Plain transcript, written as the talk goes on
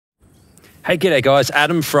Hey, g'day guys,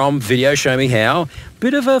 Adam from VideoShowMeHow.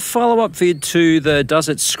 Bit of a follow-up vid to the Does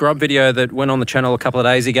It Scrub video that went on the channel a couple of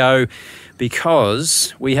days ago,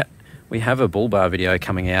 because we have a bull bar video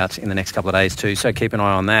coming out in the next couple of days too, so keep an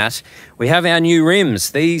eye on that. We have our new rims.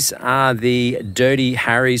 These are the Dirty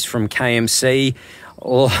Harrys from KMC.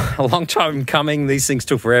 A long time coming. These things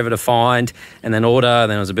took forever to find and then order, and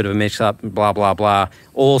then it was a bit of a mix-up, blah, blah, blah.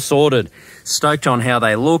 All sorted. Stoked on how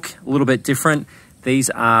they look, a little bit different.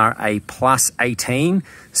 These are a plus 18,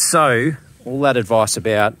 so all that advice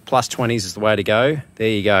about plus 20s is the way to go. There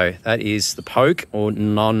you go. That is the poke or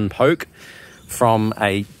non-poke from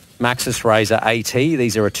a MAXXIS Razr AT.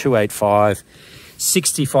 These are a 285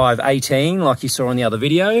 65 18 like you saw in the other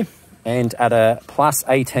video, and at a plus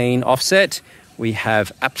 18 offset we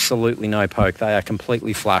have absolutely no poke. They are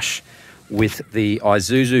completely flush with the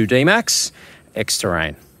ISUZU DMAX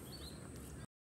X-Terrain.